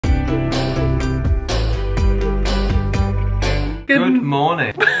Good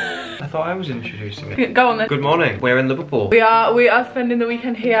morning. I thought I was introducing it. Go on then. Good morning. We're in Liverpool. We are spending the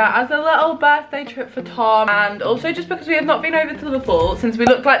weekend here as a little birthday trip for Tom, and also just because we have not been over to Liverpool since we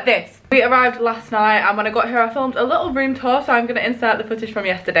looked like this. We arrived last night, and when I got here I filmed a little room tour, so I'm going to insert the footage from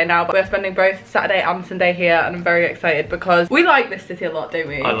yesterday now, but we're spending both Saturday and Sunday here, and I'm very excited because we like this city a lot, don't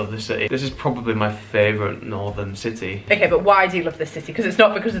we? I love this city. This is probably my favourite northern city. Okay, but why do you love this city? Because it's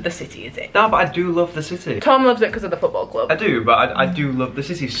not because of the city, is it? No, but I do love the city. Tom loves it because of the football club. I do, but I do love the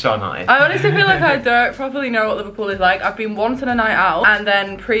city. So nice. I honestly feel like I don't properly know what Liverpool is like. I've been once on a night out, and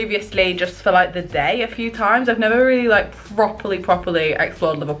then previously just for like the day a few times. I've never really like properly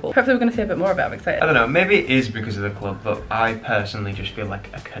explored Liverpool. Hopefully we're going to see a bit more about it. I don't know, maybe it is because of the club, but I personally just feel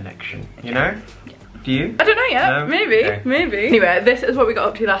like a connection, you know? Yeah. Do you? I don't know yet. No? Maybe, okay. Maybe. Anyway, this is what we got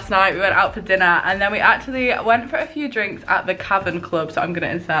up to last night. We went out for dinner, and then we actually went for a few drinks at the Cavern Club, so I'm going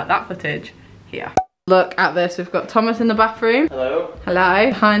to insert that footage here. Look at this, we've got Thomas in the bathroom. Hello. Hello.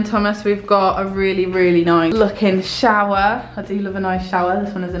 Behind Thomas we've got a really nice looking shower. I do love a nice shower,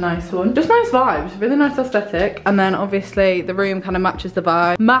 this one is a nice one. Just nice vibes, really nice aesthetic. And then obviously the room kind of matches the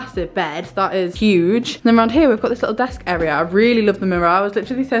vibe. Massive bed, that is huge. And then around here we've got this little desk area. I really love the mirror. I was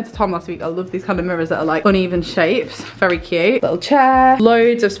literally saying to Tom last week, I love these kind of mirrors that are like uneven shapes. Very cute. Little chair,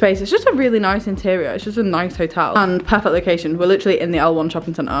 loads of space. It's just a really nice interior. It's just a nice hotel. And perfect location. We're literally in the L1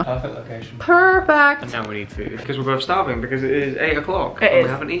 shopping centre. Perfect location. Perfect. And now we need food because we're both starving because it is 8 o'clock and we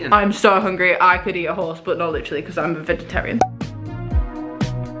haven't eaten. I'm so hungry. I could eat a horse, but not literally because I'm a vegetarian.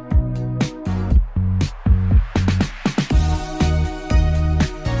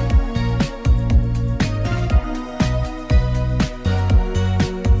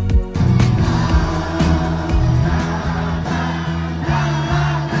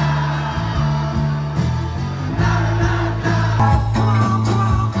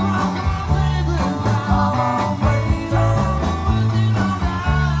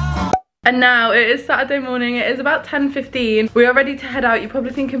 And now it is Saturday morning, it is about 10:15. We are ready to head out. You're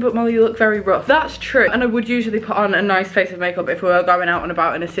probably thinking, but Molly, you look very rough. That's true. And I would usually put on a nice face of makeup if we were going out and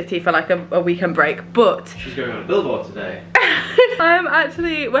about in a city for like a weekend break, but... She's going on a billboard today.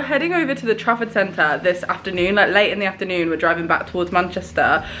 We're heading over to the Trafford Centre this afternoon, like late in the afternoon. We're driving back towards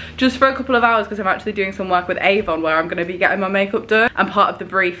Manchester just for a couple of hours because I'm actually doing some work with Avon where I'm going to be getting my makeup done. And part of the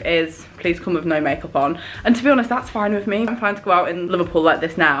brief is, please come with no makeup on. And to be honest, that's fine with me. I'm fine to go out in Liverpool like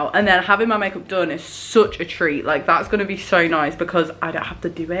this now. And then having my makeup done is such a treat. Like, that's going to be so nice because I don't have to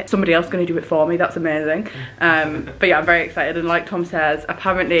do it. Somebody else is going to do it for me. That's amazing. But yeah, I'm very excited. And like Tom says,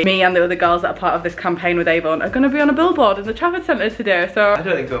 apparently me and the other girls that are part of this campaign with Avon are going to be on a billboard in the Trafford Centre today. So I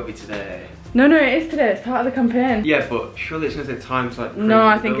don't think it'll be today. No, it is today. It's part of the campaign. Yeah, but surely it's going to take time to like print. No,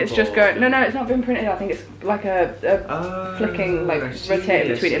 I think it's just going. No, it's not been printed. I think it's like a flicking, like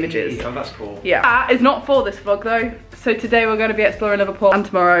rotating between images. Oh, that's cool. Yeah. That is not for this vlog though. So today we're going to be exploring Liverpool, and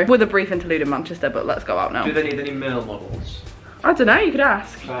tomorrow with a brief interlude in Manchester. But let's go out now. Do they need any male models? I don't know. You could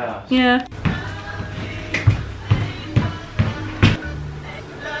ask. Should I ask? Yeah.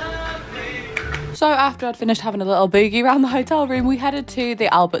 So after I'd finished having a little boogie around the hotel room, we headed to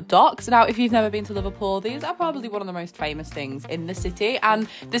the Albert Docks. Now, if you've never been to Liverpool, these are probably one of the most famous things in the city, and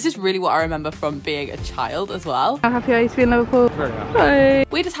this is really what I remember from being a child as well. How happy are you to be in Liverpool? Very happy. Bye.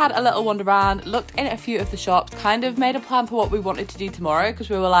 We just had a little wander around, looked in at a few of the shops, kind of made a plan for what we wanted to do tomorrow, because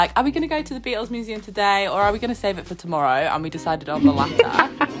we were like, are we going to go to the Beatles Museum today, or are we going to save it for tomorrow? And we decided on the latter.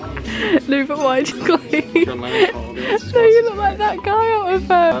 No, but why do you claim? John Lennon. No, you look like that guy out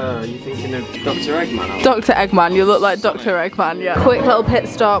of are you thinking of Dr. Eggman? Dr. Eggman, you look like Dr. Eggman, yeah. Quick little pit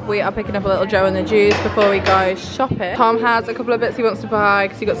stop. We are picking up a little Joe and the Juice before we go shopping. Tom has a couple of bits he wants to buy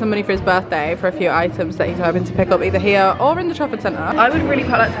because he got some money for his birthday for a few items that he's hoping to pick up either here or in the Trafford Centre. I would really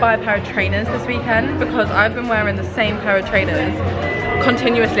quite like to buy a pair of trainers this weekend because I've been wearing the same pair of trainers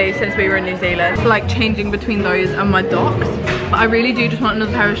continuously since we were in New Zealand, like changing between those and my Docs. But I really do just want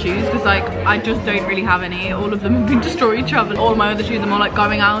another pair of shoes because like I just don't really have any. All of them have been destroyed traveling. All my other shoes are more like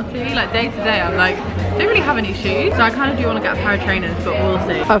going outy, like day to day. I'm like, don't really have any shoes. So I kind of do want to get a pair of trainers, but we'll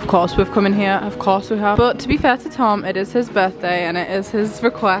see. Of course we've come in here, of course we have. But to be fair to Tom, it is his birthday and it is his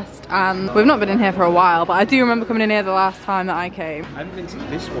request, and we've not been in here for a while, but I do remember coming in here the last time that I came. I haven't been to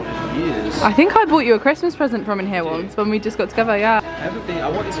this one in years. I think I bought you a Christmas present from in here once when we just got together, yeah. I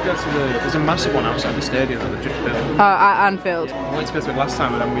wanted to go to there's a massive one outside the stadium that they've just built. At Anfield. I wanted to go to it last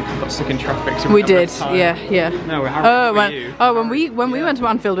time and then we got stuck in traffic. So we did, yeah. No, when we went to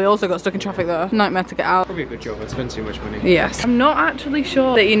Anfield, we also got stuck in traffic though. Nightmare to get out. Probably a good job, it's been too much money. Yes. I'm not actually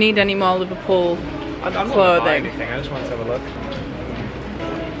sure that you need any more Liverpool I'm not clothing. buying anything, I just wanted to have a look.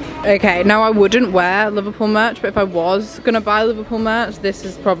 Okay, now I wouldn't wear Liverpool merch, but if I was gonna buy Liverpool merch, this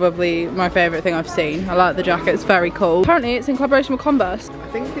is probably my favourite thing I've seen. I like the jacket, it's very cool. Apparently it's in collaboration with Converse. I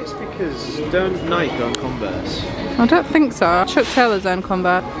think it's because don't Nike own Converse? I don't think so. Chuck Taylor's own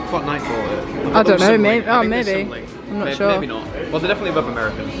Converse. I thought Nike bought it. I don't know, maybe. Oh, maybe. I'm not sure. Maybe not. Well, they're definitely above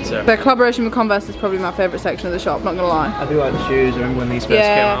American. So. Their collaboration with Converse is probably my favourite section of the shop, not gonna lie. I do like the shoes. I remember when these first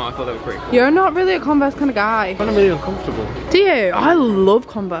came out, I thought they were pretty cool. You're not really a Converse kind of guy. I'm not really uncomfortable. Do you? I love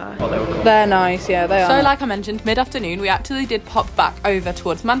Converse. Oh, they were cool. They're nice, yeah, they are. So like I mentioned, mid-afternoon we actually did pop back over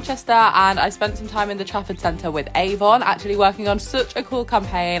towards Manchester and I spent some time in the Trafford Centre with Avon, actually working on such a cool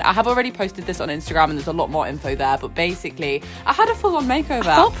campaign. I have already posted this on Instagram and there's a lot more info there, but basically I had a full-on makeover.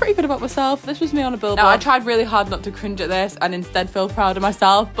 I felt pretty good about myself. This was me on a billboard. Now I tried really hard not to cringe at this and instead feel proud of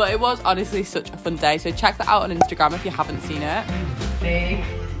myself, but it was honestly such a fun day, so check that out on Instagram if you haven't seen it. Big.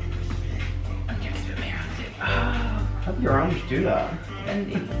 How do your arms do that?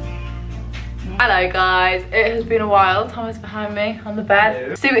 Hello guys, it has been a while. Tom is behind me on the bed,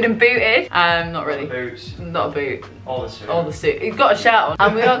 Hello. suited and booted. Not really. Boots. Not a boot. All the suit. All the suit. He's got a shirt on.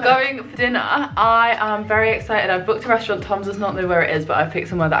 And we are going for dinner. I am very excited. I've booked a restaurant. Tom does not know where it is, but I've picked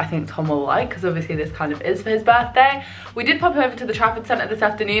somewhere that I think Tom will like, because obviously this kind of is for his birthday. We did pop over to the Trafford Centre this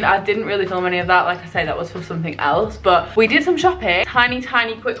afternoon. I didn't really film any of that. Like I say, that was for something else. But we did some shopping.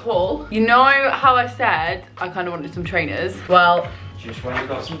 Tiny quick haul. You know how I said I kind of wanted some trainers? Well, just when you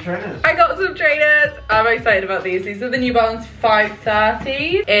got some trainers. I got some trainers. I'm excited about these. These are the New Balance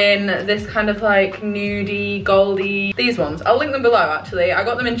 530 in this kind of like nudie, goldy. These ones. I'll link them below actually. I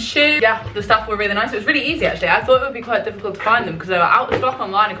got them in shoe. Yeah, the stuff were really nice. It was really easy actually. I thought it would be quite difficult to find them because they were out of stock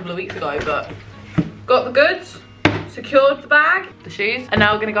online a couple of weeks ago, but got the goods. Secured the bag, the shoes, and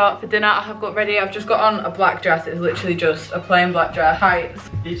now we're gonna go out for dinner. I have got ready. I've just got on a black dress. It's literally just a plain black dress. Tights.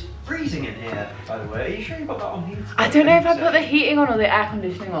 It's freezing in here, by the way. Are you sure you got that on heat? I don't know if I put the heating on or the air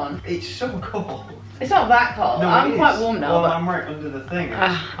conditioning on. It's so cold. It's not that cold. No, I'm quite warm now. Well, but I'm right under the thing.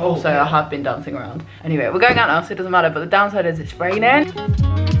 also, I have been dancing around. Anyway, we're going out now, so it doesn't matter. But the downside is it's raining.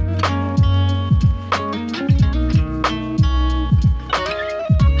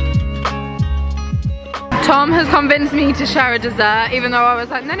 Tom has convinced me to share a dessert, even though I was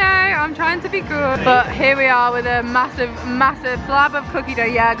like, no, I'm trying to be good. But here we are with a massive slab of cookie dough.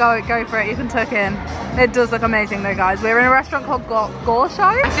 Yeah, go for it, you can tuck in. It does look amazing though, guys. We're in a restaurant called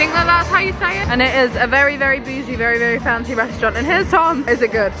xoxo. I think that's how you say it. And it is a very bougie, very fancy restaurant. And here's Tom. Is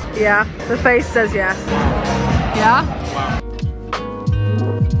it good? Yeah, the face says yes. Yeah? Wow.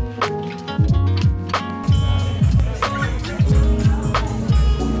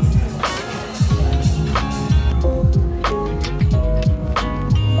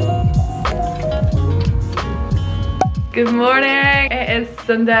 Good morning. It is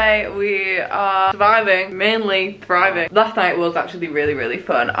Sunday. We are surviving, mainly thriving. Last night was actually really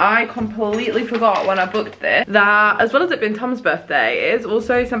fun. I completely forgot when I booked this that as well as it being Tom's birthday, it is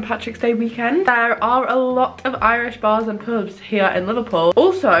also St. Patrick's Day weekend. There are a lot of Irish bars and pubs here in Liverpool.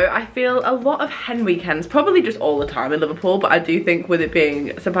 Also, I feel a lot of hen weekends, probably just all the time in Liverpool, but I do think with it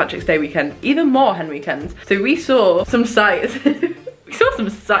being St. Patrick's Day weekend, even more hen weekends. So we saw some sights. We saw some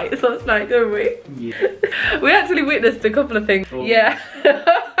sights last night, didn't we? Yeah. We actually witnessed a couple of things. Oh. Yeah.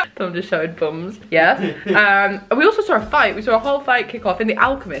 Tom just showed bums. Yeah. We also saw a fight. We saw a whole fight kick off in the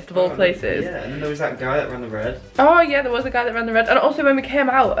Alchemist of all places. Yeah, and then there was that guy that ran the red. Oh yeah, there was a guy that ran the red. And also when we came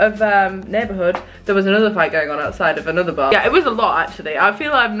out of neighbourhood, there was another fight going on outside of another bar. Yeah, it was a lot actually. I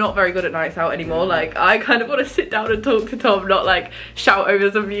feel I'm not very good at nights out anymore. Like, I kind of want to sit down and talk to Tom, not like shout over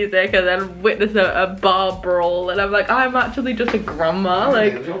some music and then witness a bar brawl. And I'm like, I'm actually just a grandma.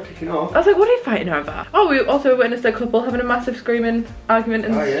 Like, I was like, what are you fighting over? Oh, we also witnessed a couple having a massive screaming argument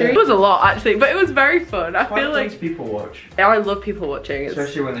in the street. It was a lot actually, but it was very fun. I feel like people watch. I love people watching.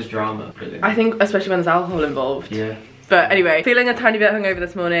 Especially when there's drama, really. I think especially when there's alcohol involved. Yeah. But anyway, feeling a tiny bit hungover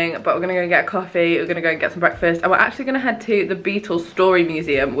this morning, but we're gonna go and get a coffee, we're gonna go and get some breakfast, and we're actually gonna head to the Beatles Story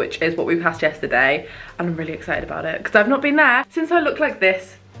Museum, which is what we passed yesterday, and I'm really excited about it, because I've not been there since I looked like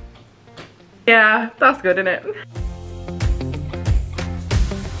this. Yeah, that's good, isn't it?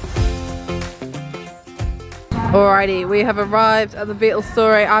 Alrighty, we have arrived at the Beatles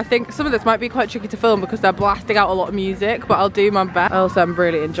Story. I think some of this might be quite tricky to film because they're blasting out a lot of music, but I'll do my best. Also, I'm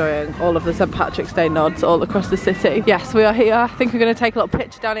really enjoying all of the St. Patrick's Day nods all across the city. Yes, we are here. I think we're going to take a little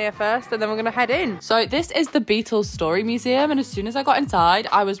picture down here first and then we're going to head in. So this is the Beatles Story Museum, and as soon as I got inside,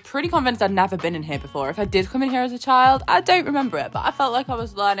 I was pretty convinced I'd never been in here before. If I did come in here as a child, I don't remember it, but I felt like I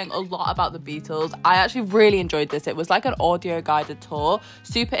was learning a lot about the Beatles. I actually really enjoyed this. It was like an audio guided tour,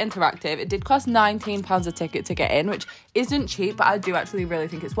 super interactive. It did cost £19 a ticket to get get in, which isn't cheap, but I do actually really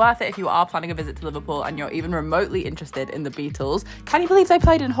think it's worth it if you are planning a visit to Liverpool and you're even remotely interested in the Beatles. Can you believe they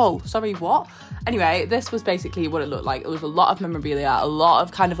played in Hull? Sorry, what? Anyway, this was basically what it looked like. It was a lot of memorabilia, a lot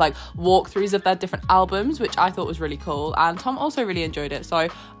of kind of like walkthroughs of their different albums, which I thought was really cool, and Tom also really enjoyed it. So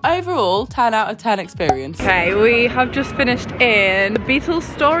overall, 10 out of 10 experience. Okay, we have just finished in the Beatles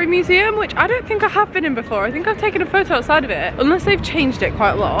Story Museum, which I don't think I have been in before. I think I've taken a photo outside of it, unless they've changed it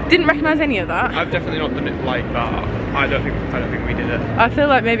quite a lot. Didn't recognise any of that. I've definitely not done it like that. I don't think we did it. I feel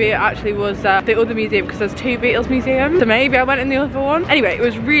like maybe it actually was the other museum, because there's 2 Beatles museums, so maybe I went in the other one. Anyway, it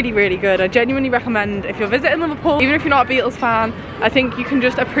was really, really good. I genuinely recommend, if you're visiting Liverpool, even if you're not a Beatles fan, I think you can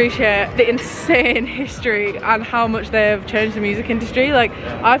just appreciate the insane history and how much they have changed the music industry. Like,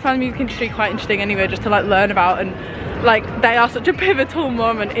 I find the music industry quite interesting anyway, just to like learn about, and like they are such a pivotal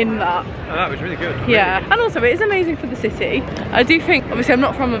moment in that. Oh, that was really good. Yeah, really good. and also it is amazing for the city. I do think, obviously I'm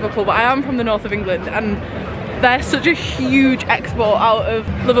not from Liverpool, but I am from the north of England, and they're such a huge export out of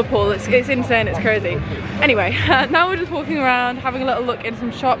Liverpool. It's insane, it's crazy. Anyway, now we're just walking around, having a little look in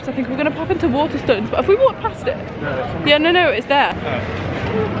some shops. I think we're gonna pop into Waterstones, but if we walk past it? No. Yeah, no, it's there.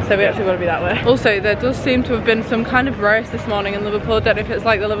 Oh. So we actually want to be that way. Also, there does seem to have been some kind of race this morning in Liverpool. I don't know if it's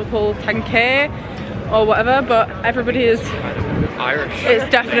like the Liverpool 10K or whatever, but everybody is Irish.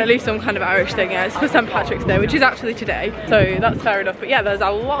 It's definitely some kind of Irish thing, yeah. It's for St. Patrick's Day, which is actually today, so that's fair enough. But yeah, there's a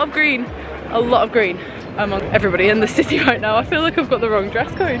lot of green among everybody in the city right now. I feel like I've got the wrong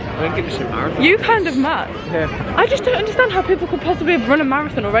dress code. I think it was a marathon. You kind of mad. Yeah. I just don't understand how people could possibly have run a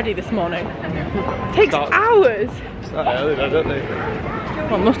marathon already this morning. It takes hours. Start early though, don't they?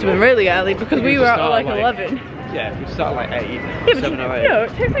 Well, it must have been really early, because we were out at like 11. Yeah, we start at like 8, Yeah, but 7 or 8. you know,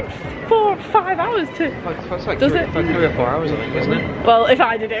 it takes like 4 or 5 hours to... That's like Does 3 it? or 4 hours, I think, isn't it? Well, if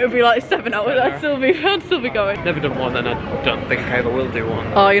I did it, it would be like 7 hours. I'd still be going. Never done one, and I don't think I ever will do one.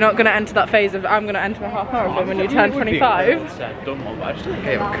 Oh, you're not going to enter that phase of I'm going to enter a half marathon when you turn 25? Done one, but I just don't think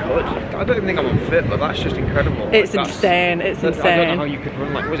I ever could. I don't even think I'm unfit, but that's just incredible. It's insane. It's insane. I don't know how you could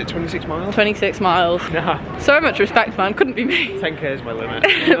run, like, was it 26 miles? 26 miles. Nah. So much respect, man. Couldn't be me. 10k is my limit.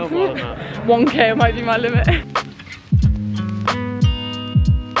 No more than that. 1k might be my limit.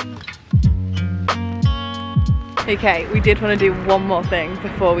 Okay, we did want to do one more thing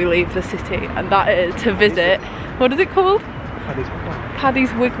before we leave the city, and that is to visit, what is it called? Paddy's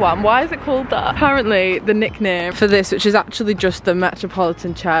Wigwam. Why is it called that? Apparently the nickname for this, which is actually just the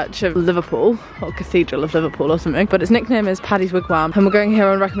Metropolitan Church of Liverpool, or Cathedral of Liverpool or something, but its nickname is Paddy's Wigwam, and we're going here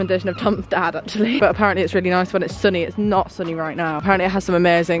on recommendation of Tom's dad actually. But apparently it's really nice when it's sunny. It's not sunny right now. Apparently it has some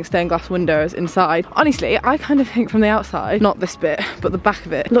amazing stained glass windows inside. Honestly, I kind of think from the outside, not this bit, but the back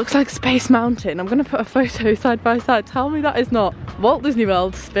of it, looks like Space Mountain. I'm gonna put a photo side by side. Tell me that is not Walt Disney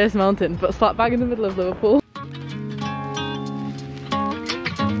World, Space Mountain, but slap bang in the middle of Liverpool.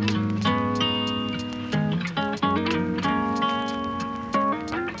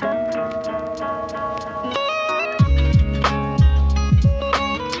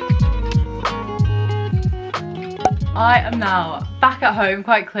 I am now back at home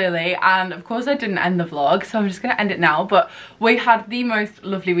quite clearly, and of course I didn't end the vlog, so I'm just gonna end it now. But we had the most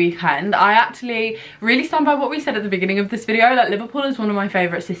lovely weekend. I actually really stand by what we said at the beginning of this video. Like, Liverpool is one of my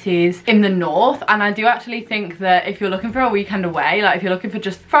favourite cities in the north, and I do actually think that if you're looking for a weekend away, like if you're looking for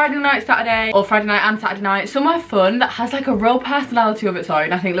just Friday night, Saturday, or Friday night and Saturday night, somewhere fun that has like a real personality of its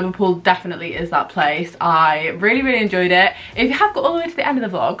own, I think Liverpool definitely is that place. I really, really enjoyed it. If you have got all the way to the end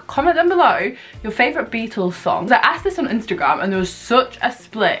of the vlog, comment down below your favourite Beatles songs. I asked this on Instagram and there was such a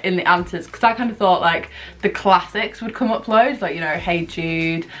split in the answers, because I kind of thought like the classics would come up loads, like, you know, Hey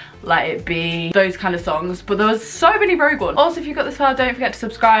Jude, Let It Be, those kind of songs, but there was so many very good. Also, if you got this far, don't forget to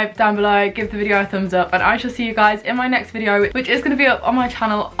subscribe down below, give the video a thumbs up, and I shall see you guys in my next video, which is going to be up on my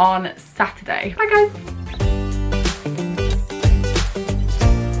channel on Saturday. Bye guys.